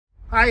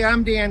Hi,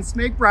 I'm Dan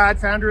Smigrod,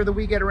 founder of the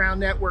We Get Around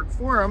Network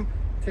Forum.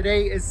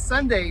 Today is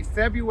Sunday,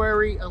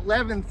 February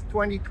 11th,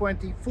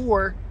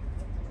 2024.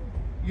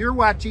 You're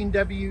watching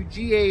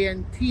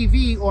WGAN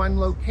TV on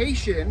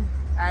location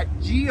at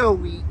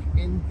GeoWeek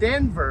in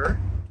Denver.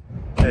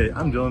 Hey,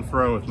 I'm Dylan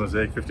Ferrone with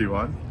Mosaic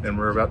 51, and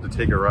we're about to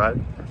take a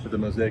ride with the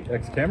Mosaic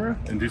X camera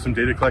and do some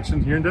data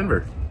collection here in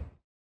Denver.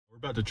 We're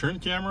about to turn the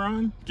camera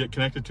on, get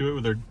connected to it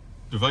with our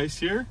device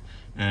here,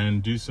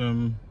 and do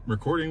some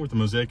recording with the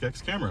Mosaic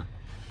X camera.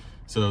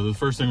 So the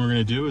first thing we're going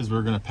to do is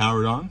we're going to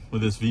power it on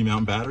with this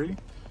V-mount battery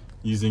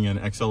using an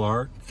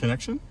XLR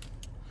connection.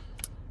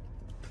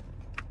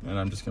 And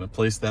I'm just going to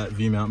place that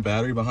V-mount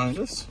battery behind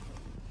us.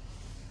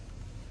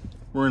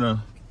 We're in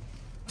a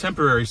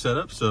temporary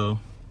setup, so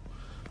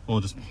we'll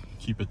just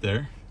keep it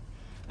there.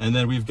 And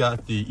then we've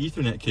got the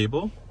Ethernet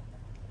cable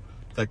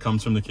that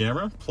comes from the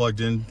camera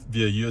plugged in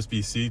via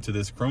USB-C to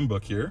this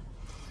Chromebook here.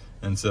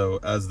 And so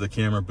as the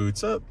camera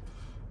boots up,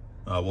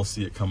 we'll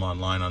see it come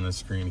online on this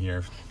screen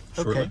here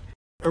shortly. Okay.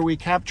 Are we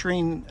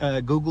capturing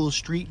Google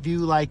Street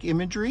View-like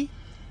imagery?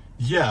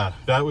 Yeah,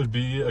 that would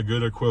be a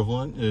good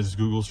equivalent, is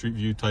Google Street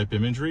View type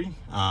imagery.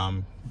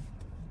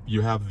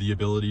 You have the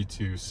ability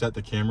to set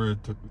the camera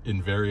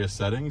in various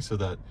settings so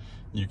that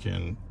you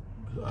can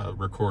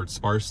record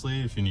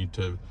sparsely if you need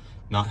to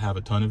not have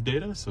a ton of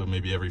data, so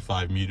maybe every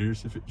 5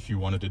 meters if you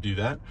wanted to do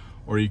that,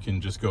 or you can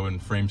just go in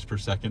frames per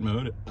second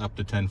mode, up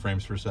to 10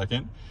 frames per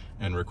second,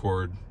 and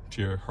record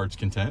to your heart's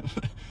content.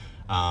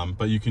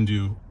 But you can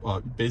do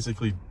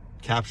basically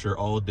capture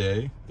all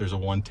day. There's a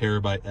 1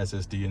 terabyte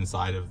SSD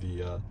inside of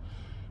the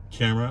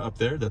camera up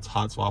there that's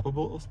hot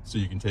swappable, so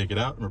you can take it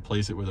out and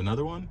replace it with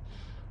another one.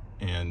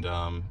 And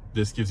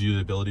this gives you the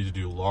ability to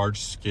do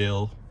large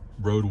scale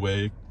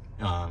roadway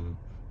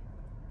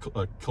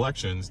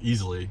collections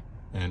easily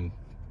and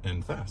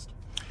fast.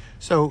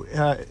 So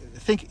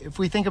if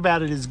we think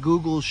about it as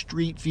Google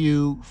Street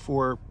View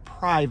for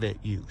private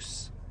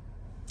use.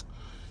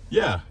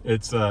 Yeah,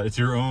 it's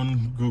your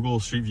own Google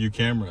Street View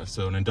camera.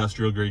 So an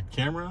industrial grade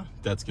camera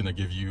that's going to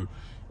give you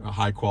a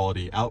high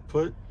quality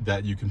output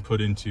that you can put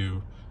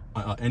into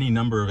any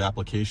number of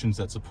applications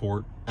that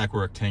support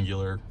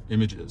equirectangular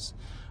images.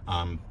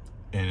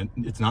 And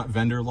it's not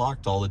vendor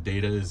locked. All the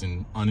data is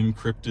in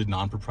unencrypted,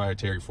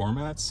 non-proprietary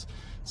formats.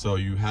 So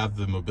you have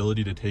the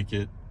mobility to take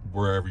it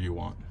wherever you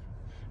want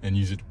and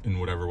use it in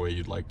whatever way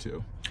you'd like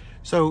to.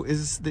 So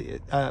is the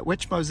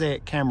which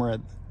Mosaic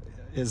camera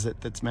is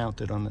it that's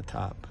mounted on the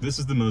top? This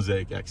is the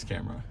Mosaic X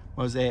camera.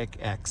 Mosaic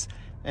X.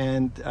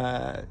 And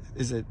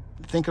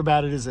think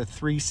about it as a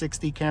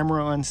 360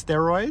 camera on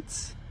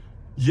steroids?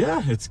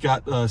 Yeah, it's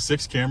got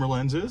 6 camera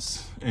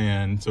lenses,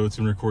 and so it's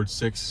going to record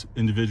 6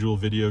 individual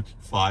video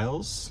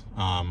files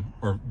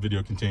or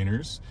video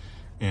containers,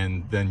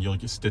 and then you'll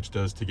just stitch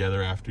those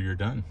together after you're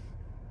done.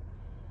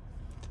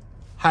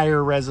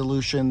 Higher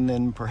resolution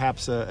than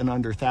perhaps an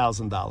under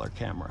 $1,000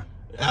 camera.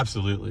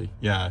 Absolutely,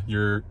 yeah.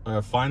 Your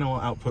final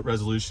output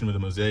resolution with the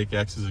Mosaic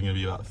X is going to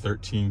be about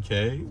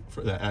 13K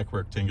for that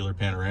equirectangular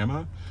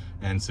panorama,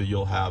 and so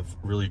you'll have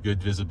really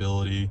good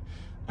visibility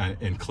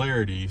and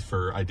clarity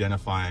for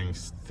identifying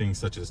things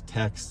such as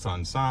texts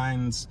on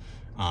signs,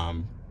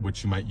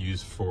 which you might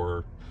use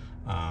for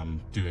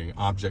doing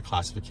object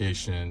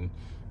classification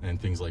and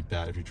things like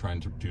that if you're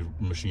trying to do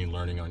machine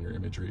learning on your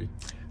imagery.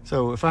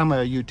 So if I'm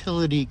a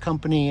utility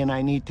company and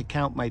I need to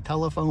count my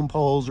telephone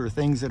poles or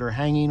things that are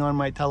hanging on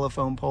my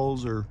telephone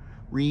poles or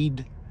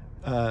read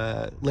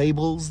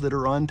labels that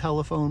are on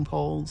telephone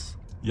poles,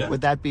 yeah.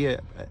 Would that be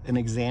an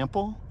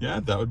example?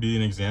 Yeah, that would be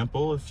an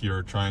example if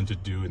you're trying to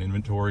do an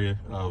inventory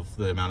of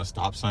the amount of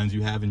stop signs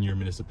you have in your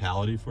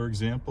municipality, for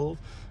example.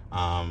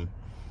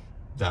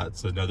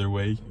 That's another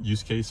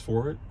use case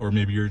for it. Or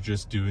maybe you're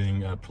just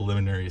doing a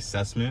preliminary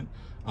assessment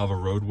of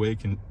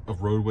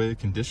roadway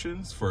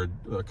conditions for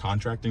a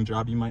contracting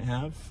job you might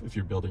have if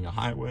you're building a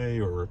highway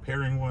or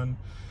repairing one,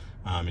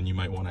 and you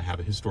might want to have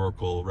a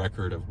historical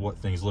record of what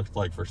things looked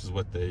like versus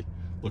what they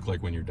look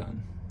like when you're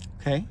done.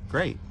 Okay,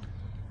 great.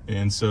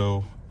 And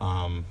so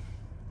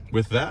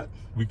with that,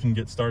 we can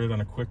get started on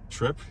a quick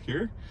trip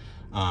here.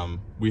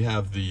 We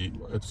have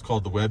it's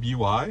called the Web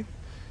UI,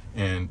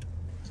 and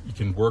you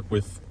can work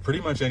with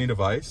pretty much any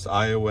device: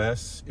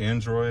 iOS,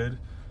 Android,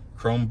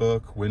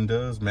 Chromebook,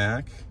 Windows,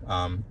 Mac.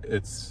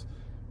 It's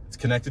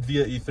connected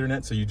via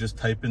Ethernet, so you just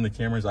type in the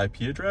camera's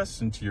IP address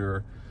into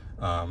your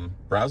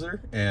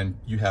browser, and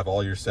you have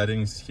all your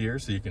settings here,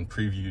 so you can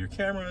preview your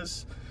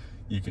cameras.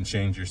 You can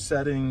change your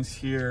settings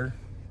here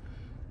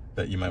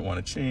that you might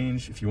want to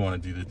change if you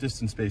want to do the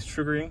distance-based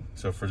triggering.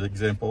 So for the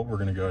example, we're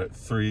going to go at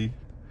 3.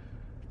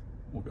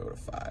 We'll go to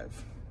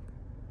 5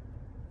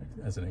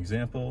 as an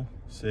example.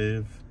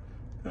 Save.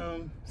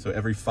 So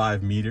every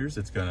 5 meters,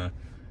 it's going to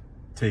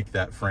take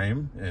that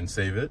frame and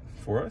save it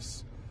for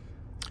us.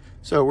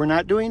 So we're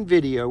not doing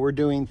video, we're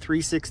doing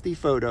 360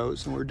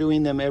 photos, and we're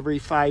doing them every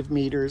 5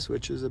 meters,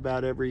 which is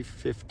about every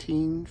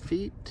 15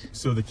 feet.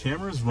 So the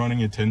camera is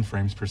running at 10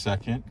 frames per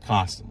second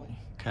constantly.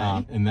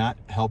 Okay. And that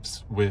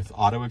helps with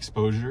auto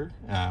exposure.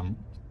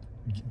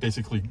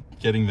 basically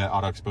getting that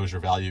auto exposure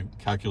value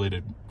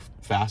calculated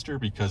faster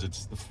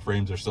because the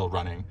frames are still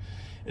running.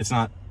 It's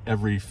not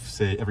every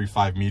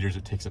 5 meters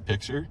it takes a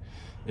picture.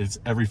 It's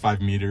every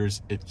 5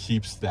 meters it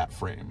keeps that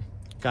frame.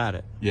 Got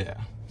it.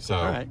 Yeah. So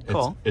all right,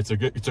 cool. It's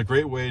a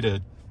great way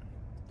to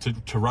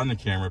run the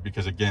camera,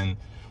 because again,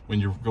 when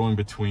you're going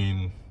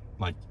between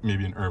like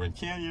maybe an urban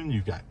canyon,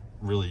 you've got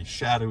really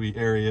shadowy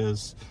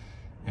areas,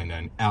 and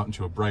then out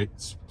into a bright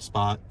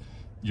spot,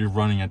 you're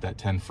running at that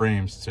 10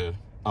 frames to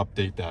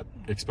update that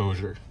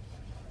exposure.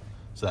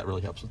 So that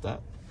really helps with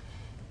that.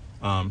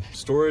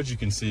 Storage, you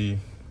can see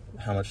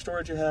how much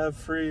storage you have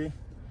free.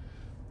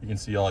 You can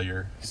see all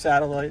your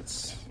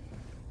satellites.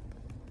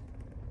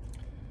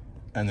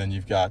 And then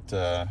you've got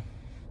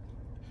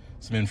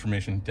some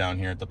information down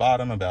here at the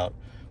bottom about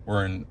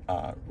we're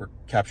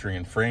capturing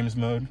in frames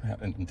mode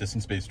and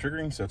distance-based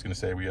triggering. So it's going to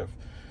say we have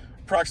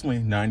approximately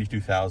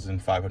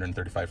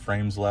 92,535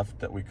 frames left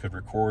that we could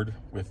record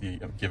with the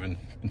given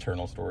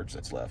internal storage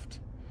that's left.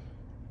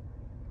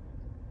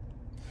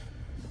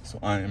 So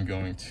I am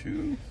going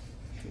to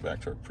go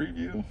back to our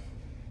preview.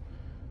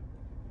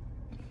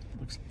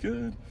 Looks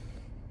good.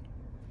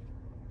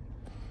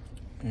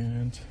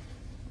 And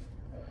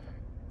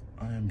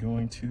I am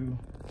going to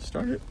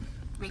start it.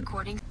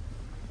 Recording.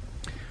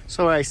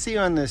 So I see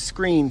on the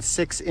screen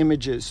 6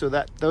 images. So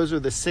those are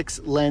the 6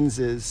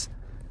 lenses.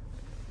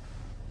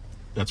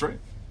 That's right.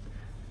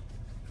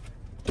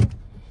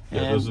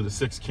 Yeah, those are the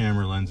 6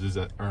 camera lenses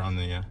that are on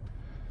the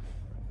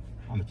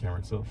camera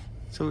itself.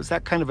 So is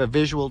that kind of a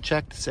visual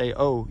check to say,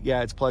 oh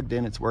yeah, it's plugged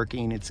in, it's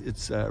working,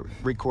 it's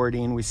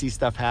recording, we see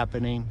stuff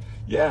happening?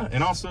 Yeah,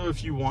 and also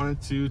if you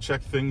wanted to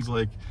check things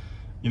like,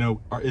 you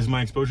know, is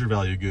my exposure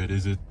value good?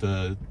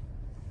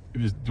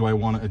 Do I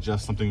want to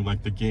adjust something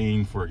like the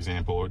gain, for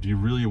example, or do you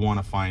really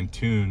want to fine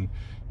tune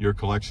your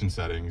collection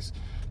settings?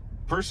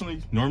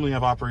 Personally, normally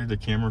I've operated the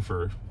camera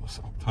for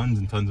tons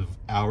and tons of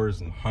hours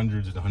and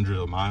hundreds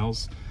of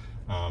miles.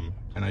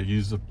 And I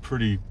use a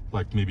pretty,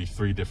 like maybe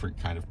 3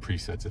 different kind of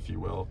presets, if you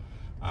will.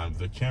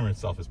 The camera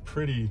itself is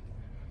pretty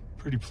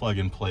plug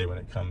and play when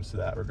it comes to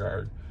that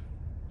regard.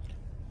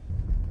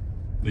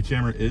 The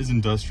camera is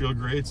industrial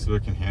grade, so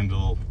it can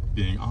handle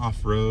being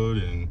off-road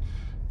and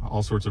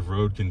all sorts of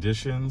road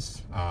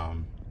conditions.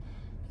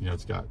 You know,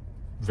 it's got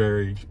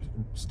very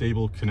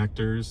stable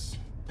connectors,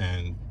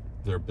 and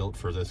they're built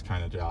for this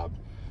kind of job.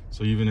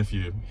 So even if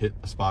you hit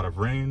a spot of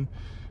rain,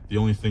 the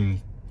only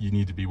thing you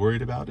need to be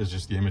worried about is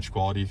just the image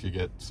quality if you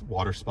get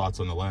water spots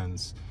on the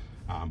lens,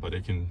 but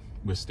it can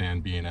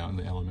withstand being out in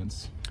the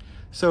elements.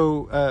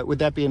 So would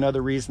that be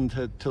another reason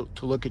to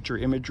look at your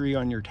imagery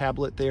on your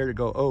tablet there to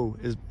go, oh,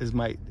 is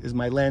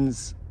my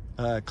lens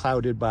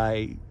clouded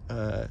by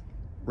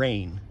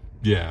rain?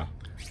 Yeah.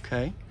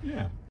 Okay.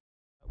 Yeah.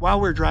 While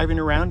we're driving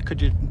around,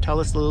 could you tell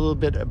us a little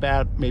bit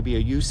about maybe a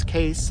use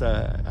case?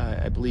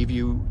 I believe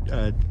you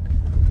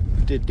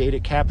did data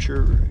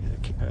capture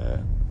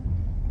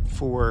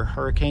for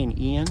Hurricane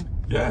Ian.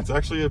 Yeah, it's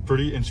actually a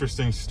pretty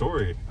interesting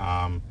story.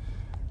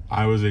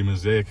 I was a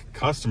Mosaic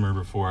customer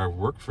before I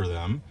worked for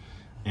them,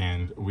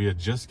 and we had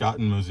just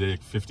gotten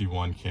Mosaic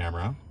 51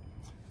 camera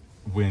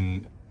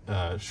when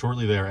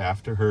shortly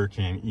thereafter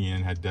Hurricane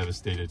Ian had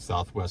devastated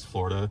Southwest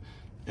Florida,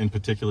 in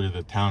particular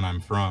the town I'm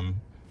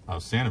from,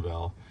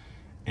 Sanibel.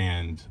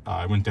 And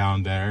I went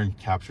down there and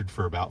captured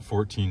for about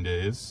 14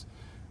 days,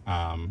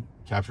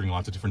 capturing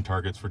lots of different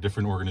targets for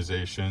different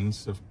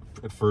organizations.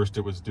 At first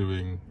it was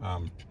doing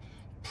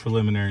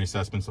preliminary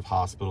assessments of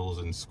hospitals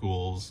and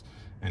schools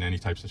and any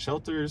types of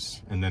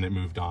shelters, and then it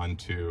moved on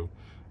to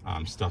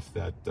stuff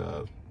that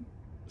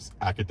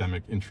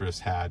academic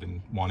interests had,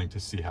 and wanting to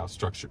see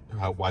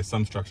why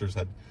some structures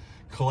had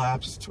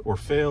collapsed or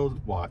failed,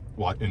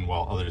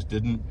 while others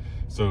didn't.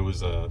 So it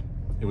was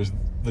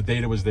the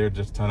data was there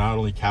just to not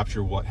only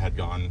capture what had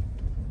gone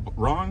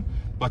wrong,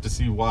 but to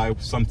see why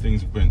some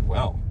things went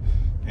well,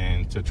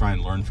 and to try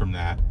and learn from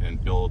that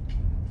and build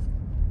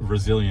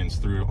resilience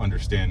through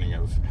understanding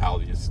of how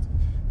these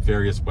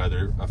various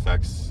weather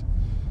effects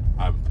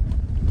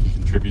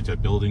contribute to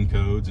building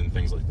codes and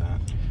things like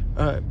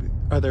that.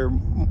 Are there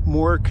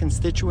more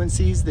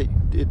constituencies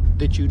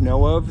that you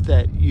know of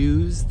that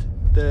used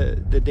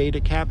the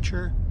data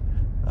capture,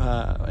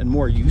 and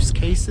more use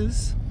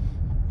cases?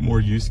 More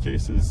use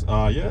cases?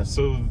 Yeah,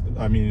 so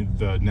I mean,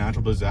 the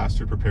Natural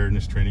Disaster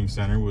Preparedness Training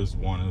Center was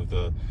one of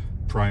the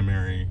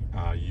primary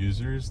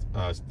users.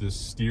 This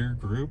STEER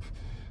group,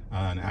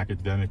 an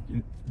academic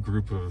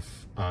group of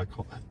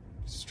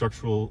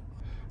structural,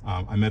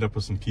 I met up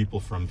with some people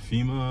from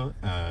FEMA,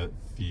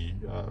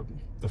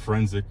 the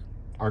forensic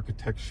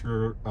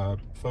architecture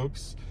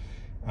folks,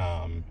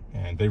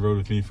 and they rode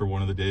with me for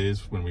one of the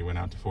days when we went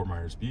out to Fort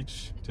Myers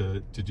Beach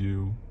to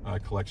do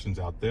collections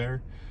out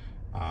there,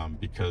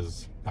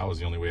 because that was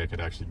the only way I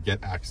could actually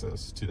get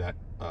access to that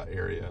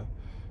area,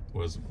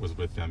 was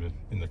with them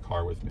in the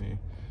car with me.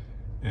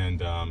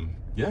 And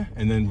yeah,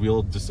 and then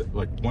we'll just,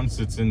 like, once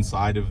it's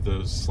inside of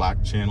those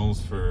Slack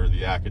channels for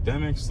the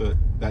academics,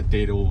 that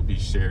data will be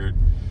shared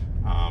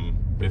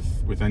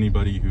with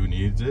anybody who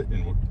needs it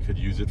and could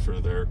use it for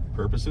their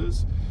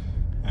purposes.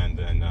 And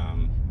then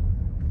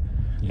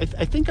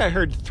I think I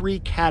heard 3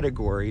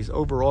 categories,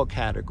 overall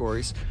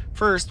categories.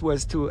 First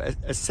was to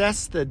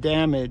assess the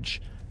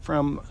damage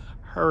from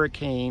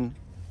hurricane,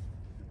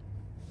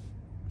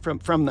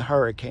 from the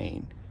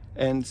hurricane.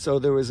 And so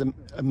there was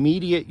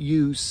immediate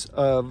use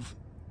of,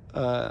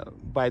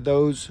 by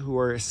those who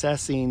are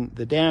assessing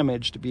the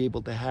damage, to be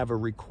able to have a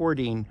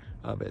recording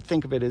of it.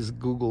 Think of it as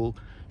Google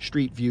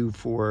Street View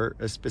for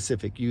a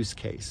specific use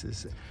case.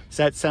 Does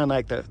that sound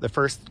like the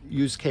first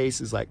use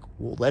case is like,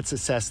 well, let's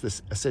assess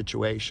a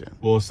situation?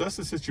 Well, assess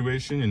the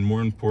situation, and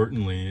more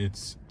importantly,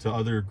 it's to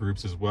other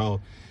groups as well.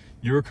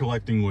 You're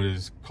collecting what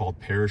is called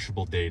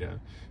perishable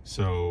data.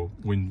 So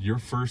when you're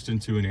first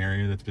into an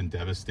area that's been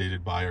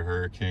devastated by a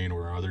hurricane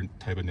or other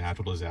type of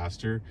natural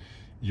disaster,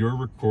 you're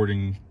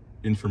recording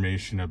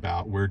information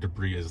about where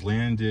debris has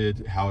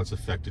landed, how it's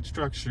affected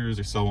structures,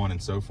 or so on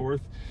and so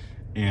forth.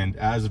 And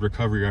as the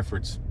recovery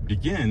efforts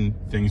begin,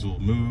 things will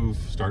move,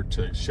 start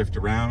to shift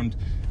around,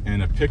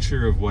 and a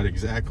picture of what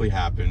exactly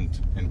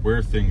happened and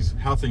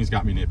how things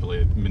got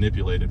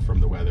manipulated from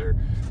the weather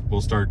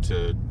will start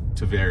to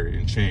vary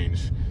and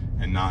change,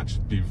 and not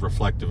be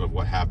reflective of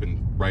what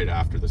happened right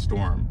after the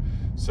storm.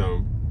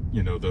 So,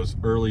 those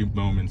early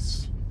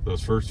moments,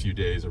 those first few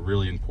days, are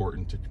really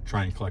important to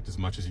try and collect as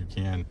much as you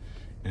can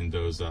in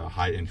those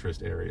high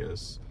interest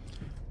areas.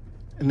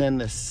 And then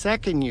the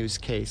second use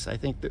case, I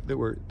think that there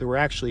were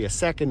actually a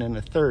second and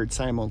a third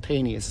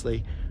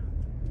simultaneously.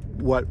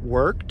 What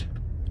worked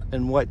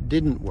and what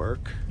didn't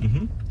work.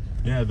 Mm-hmm.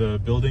 Yeah, the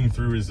building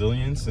through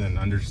resilience and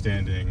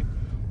understanding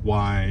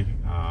why,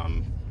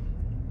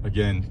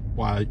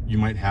 why you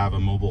might have a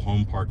mobile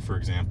home park, for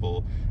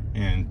example,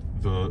 and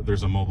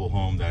there's a mobile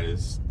home that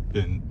has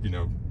been,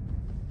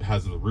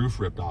 has the roof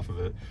ripped off of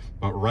it,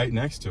 but right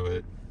next to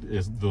it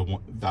is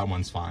that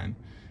one's fine.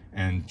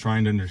 And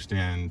trying to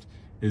understand,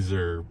 is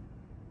there,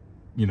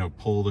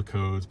 pull the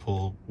codes,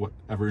 pull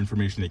whatever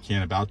information they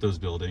can about those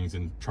buildings,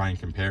 and try and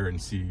compare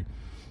and see,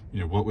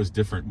 what was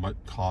different, what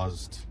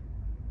caused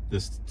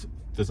this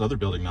other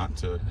building not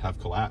to have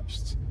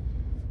collapsed.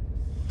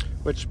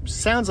 Which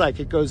sounds like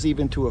it goes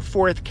even to a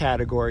fourth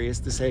category, is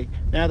to say,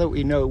 now that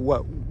we know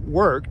what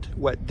worked,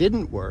 what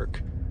didn't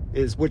work,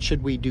 is what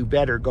should we do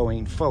better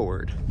going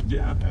forward?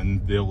 Yeah,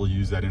 and they will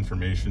use that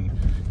information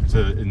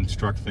to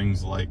instruct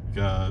things like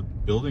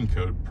building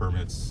code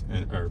permits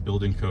or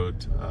building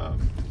code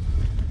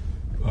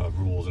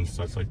rules and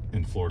such, like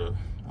in Florida,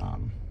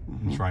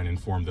 and try and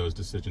inform those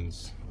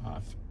decisions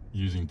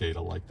using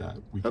data like that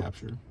we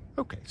capture.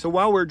 Okay, so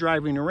while we're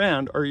driving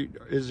around,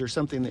 is there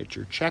something that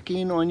you're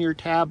checking on your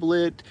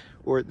tablet,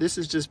 or this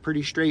is just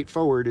pretty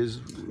straightforward?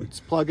 It's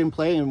plug and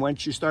play, and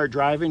once you start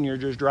driving, you're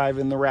just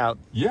driving the route?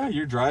 Yeah,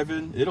 you're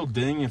driving. It'll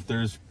ding if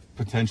there's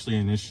potentially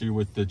an issue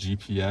with the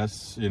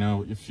GPS,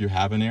 if you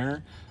have an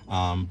error,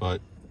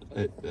 but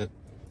it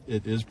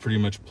is pretty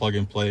much plug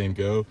and play and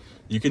go.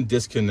 You can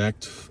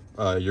disconnect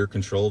your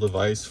control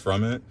device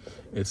from it.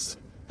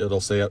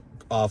 It'll say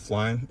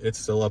offline. It's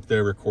still up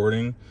there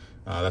recording.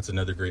 That's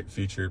another great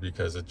feature,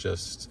 because it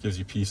just gives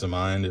you peace of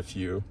mind if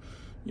you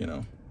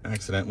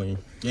accidentally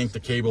yank the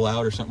cable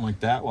out or something like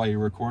that while you're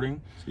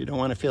recording. So you don't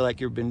want to feel like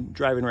you've been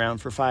driving around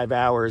for 5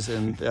 hours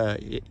and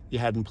you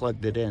hadn't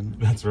plugged it in.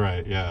 That's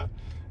right, yeah.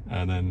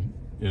 And then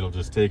it'll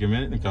just take a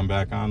minute and come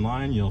back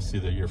online. You'll see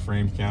that your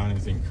frame count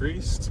is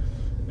increased,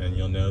 and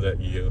you'll know that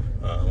you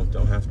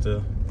don't have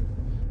to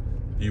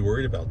be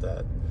worried about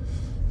that.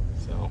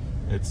 So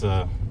it's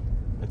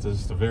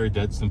just a very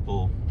dead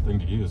simple thing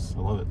to use. I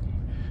love it.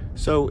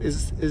 So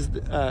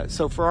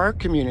so for our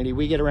community,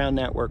 We Get Around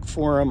Network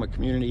Forum, a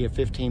community of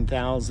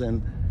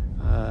 15,000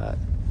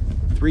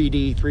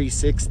 3D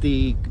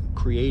 360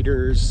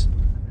 creators.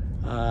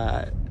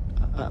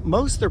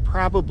 Most are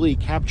probably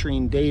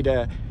capturing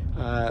data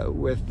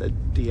with a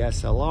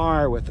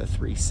DSLR, with a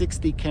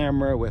 360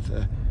 camera, with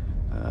a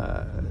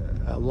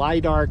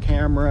LiDAR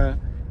camera,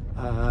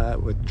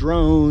 with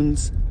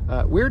drones.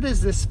 Where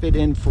does this fit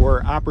in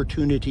for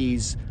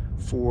opportunities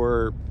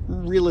for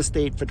real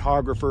estate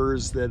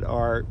photographers that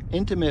are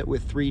intimate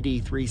with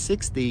 3D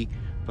 360,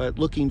 but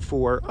looking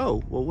for,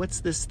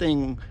 what's this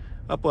thing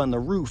up on the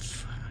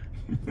roof?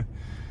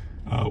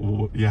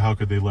 How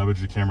could they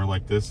leverage a camera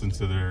like this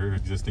into their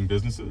existing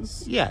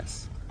businesses?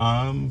 Yes.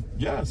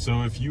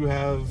 So if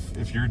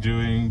you're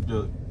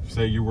doing,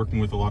 say you're working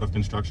with a lot of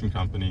construction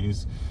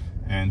companies,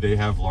 and they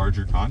have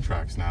larger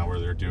contracts now where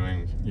they're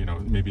doing,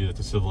 maybe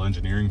it's a civil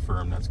engineering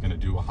firm that's going to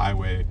do a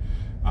highway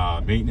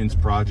maintenance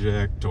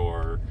project,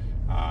 or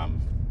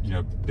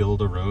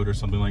build a road or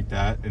something like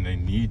that, and they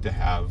need to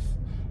have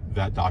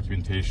that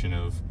documentation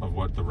of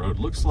what the road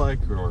looks like,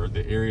 or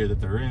the area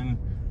that they're in,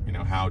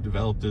 how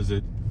developed is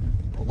it.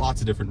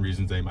 Lots of different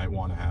reasons they might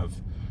want to have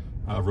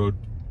a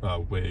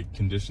roadway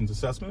conditions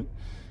assessment,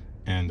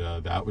 and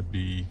that would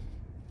be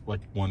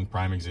like one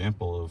prime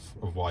example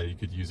of why you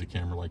could use a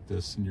camera like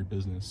this in your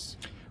business.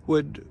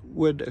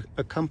 Would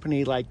a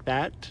company like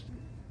that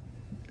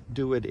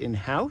do it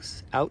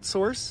in-house,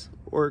 outsource,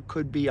 or it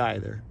could be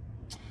either?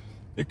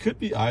 It could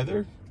be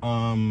either.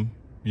 I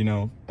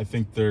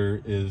think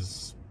there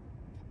is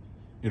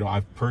you know,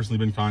 I've personally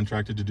been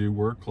contracted to do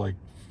work like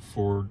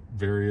for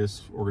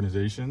various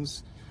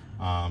organizations,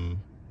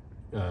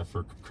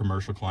 for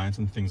commercial clients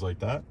and things like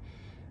that.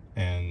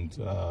 And,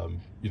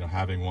 you know,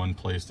 having one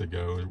place to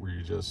go where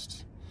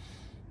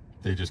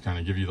they just kind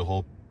of give you the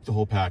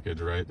whole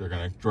package, right? They're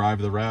going to drive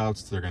the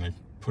routes, they're going to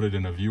put it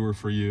in a viewer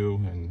for you,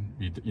 and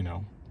you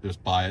know,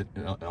 just buy it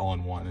all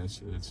in one.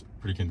 It's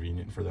pretty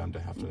convenient for them to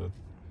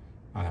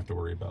not have to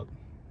worry about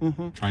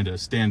trying to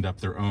stand up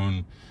their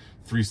own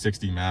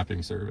 360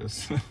 mapping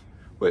service.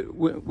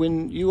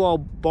 When you all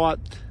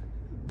bought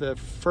the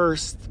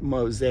first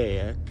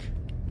Mosaic,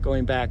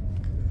 going back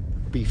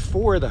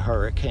before the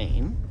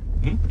hurricane,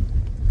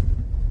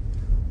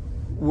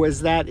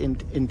 was that in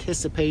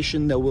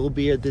anticipation there will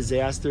be a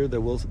disaster,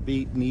 there will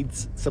be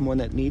someone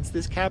that needs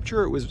this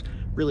capture? It was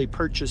really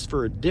purchased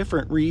for a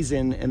different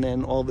reason, and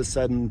then all of a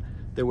sudden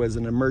there was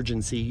an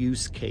emergency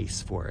use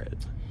case for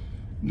it?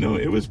 No,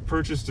 it was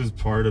purchased as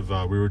part of,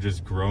 we were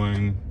just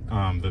growing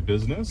the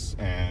business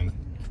and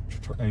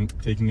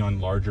taking on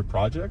larger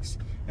projects,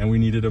 and we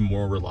needed a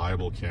more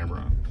reliable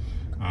camera.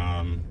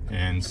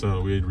 And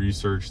so we had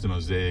researched the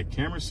Mosaic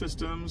camera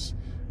systems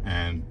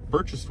and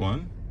purchased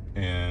one,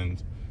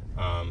 and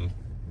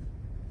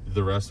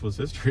the rest was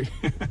history.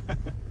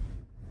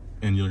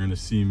 And you're gonna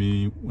see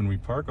me when we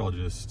park.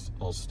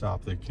 I'll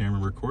stop the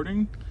camera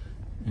recording,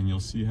 and you'll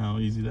see how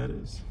easy that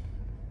is.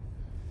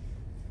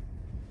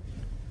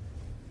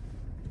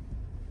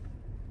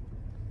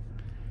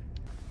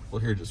 Well,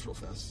 here, just real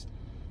fast.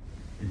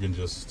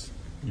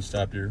 You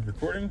stop your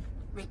recording.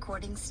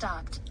 Recording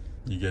stopped.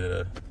 You get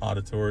an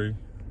auditory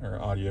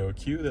or audio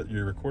cue that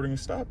your recording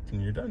is stopped,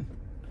 and you're done.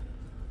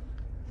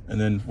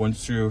 And then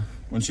once you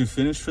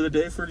finish for the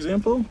day, for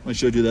example, I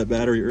showed you that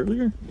battery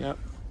earlier. Yep.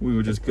 We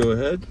would just go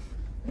ahead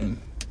and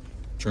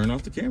turn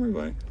off the camera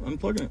by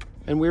unplugging it.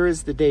 And where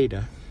is the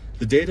data?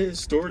 The data is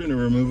stored in a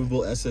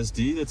removable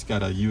SSD that's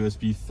got a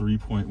USB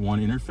 3.1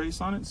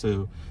 interface on it.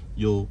 So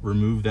you'll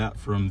remove that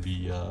from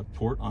the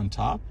port on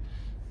top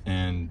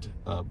and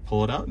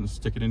pull it out and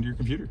stick it into your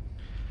computer.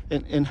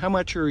 And how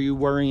much are you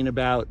worrying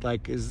about,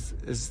 like,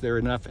 is there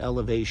enough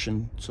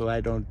elevation so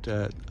I don't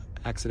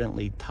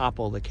accidentally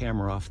topple the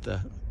camera off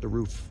the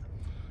roof?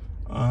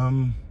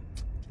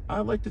 I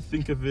like to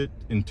think of it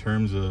in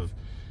terms of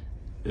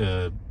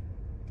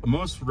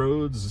most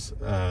roads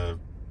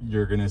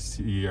you're gonna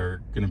see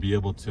are gonna be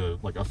able to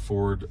like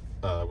afford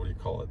what do you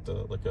call it,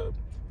 like a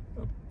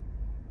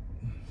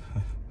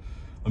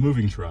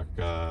moving truck,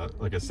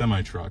 like a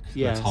semi truck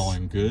Yes. that's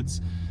hauling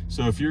goods.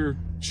 So if you're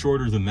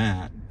shorter than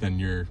that, then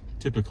you're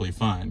typically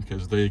fine,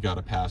 because they got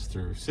to pass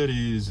through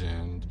cities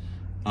and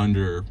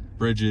under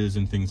bridges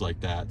and things like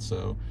that.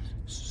 So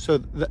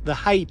the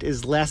height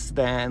is less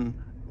than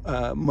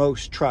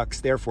most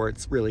trucks, therefore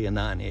it's really a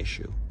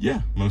non-issue.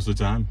 yeah, most of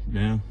the time,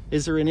 yeah.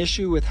 Is there an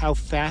issue with how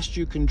fast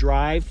you can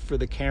drive for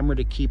the camera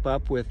to keep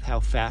up with how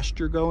fast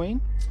you're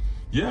going?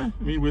 Yeah,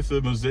 I mean, with the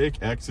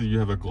Mosaic X, you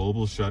have a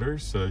global shutter,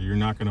 so you're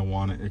not going to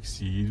want to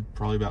exceed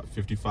probably about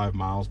 55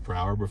 miles per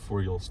hour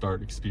before you'll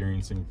start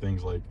experiencing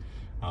things like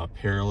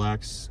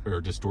parallax or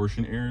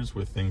distortion errors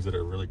with things that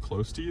are really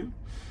close to you.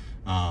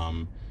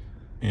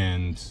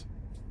 And,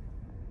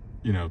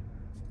 you know,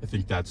 I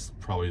think that's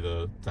probably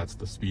the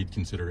speed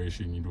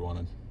consideration you'd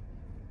want to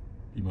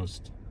be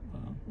most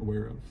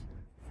aware of.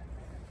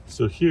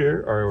 So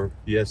here are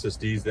the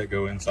SSDs that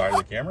go inside of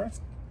the camera.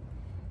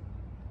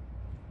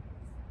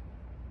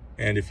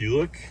 And if you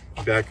look,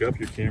 back up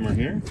your camera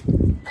here,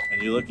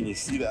 and you look and you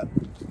see that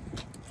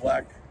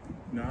black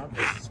knob,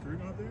 that's a screw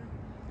knob there,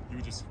 you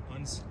would just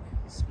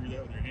unscrew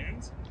that with your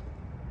hands,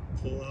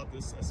 pull out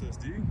this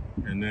SSD,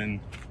 and then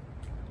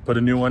put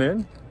a new one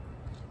in,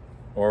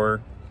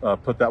 or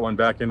put that one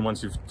back in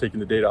once you've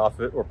taken the data off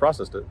it or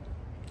processed it.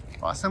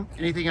 Awesome.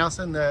 Anything else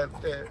in the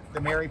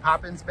Mary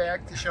Poppins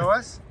bag to show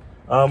us?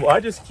 I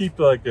just keep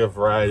like a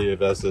variety of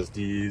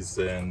SSDs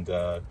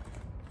and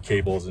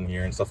cables in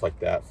here and stuff like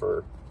that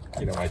for,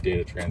 you know, my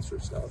data transfer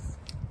stuff.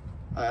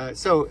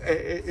 So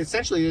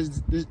essentially,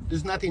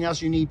 there's nothing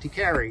else you need to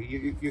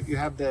carry. You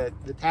have the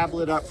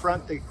tablet up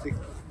front,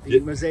 the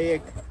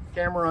Mosaic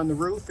camera on the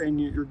roof,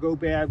 and your go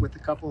bag with a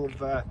couple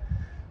of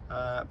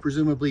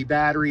presumably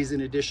batteries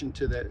in addition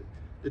to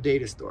the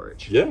data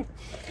storage. Yeah.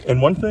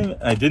 And one thing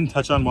I didn't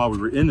touch on while we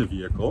were in the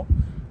vehicle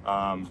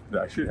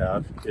that I should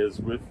have is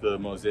with the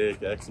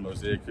Mosaic X and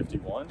Mosaic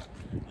 51,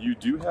 you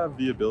do have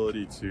the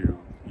ability to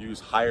use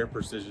higher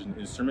precision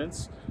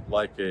instruments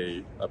like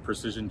a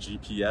precision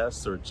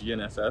GPS or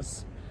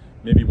GNSS,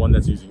 maybe one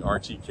that's using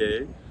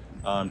RTK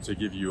to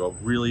give you a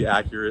really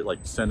accurate, like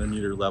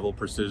centimeter level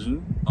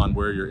precision on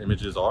where your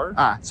images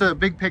are. So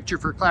big picture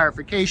for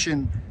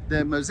clarification,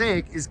 the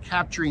Mosaic is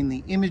capturing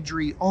the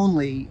imagery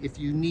only. If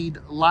you need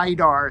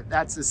LiDAR,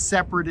 that's a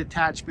separate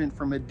attachment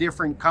from a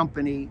different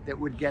company that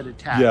would get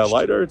attached. Yeah,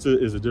 LiDAR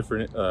is a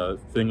different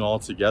thing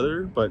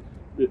altogether, but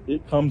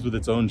it comes with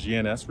its own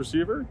GNS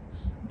receiver.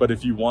 But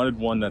if you wanted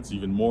one that's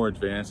even more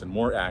advanced and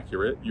more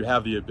accurate, you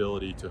have the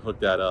ability to hook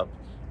that up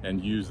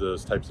and use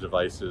those types of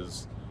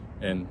devices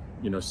and,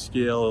 you know,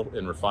 scale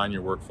and refine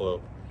your workflow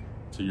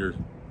to your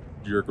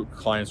your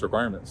client's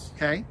requirements.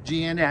 Okay,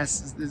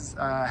 GNS is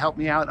help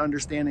me out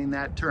understanding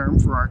that term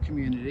for our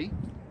community.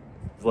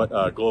 What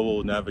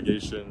global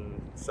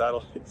navigation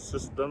satellite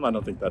system? I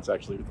don't think that's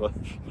actually what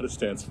it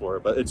stands for,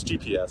 but it's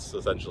GPS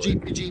essentially.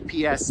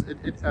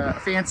 GPS, a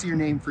fancier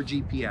name for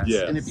GPS.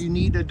 Yes. And if you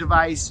need a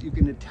device, you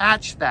can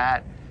attach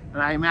that.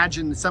 And I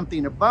imagine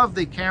something above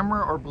the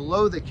camera or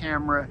below the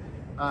camera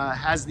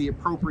has the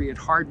appropriate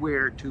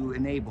hardware to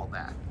enable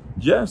that.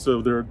 Yeah,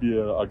 so there would be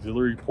an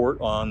auxiliary port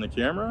on the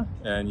camera,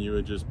 and you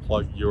would just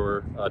plug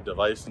your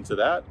device into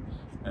that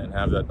and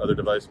have that other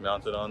device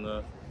mounted on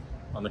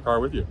the car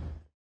with you.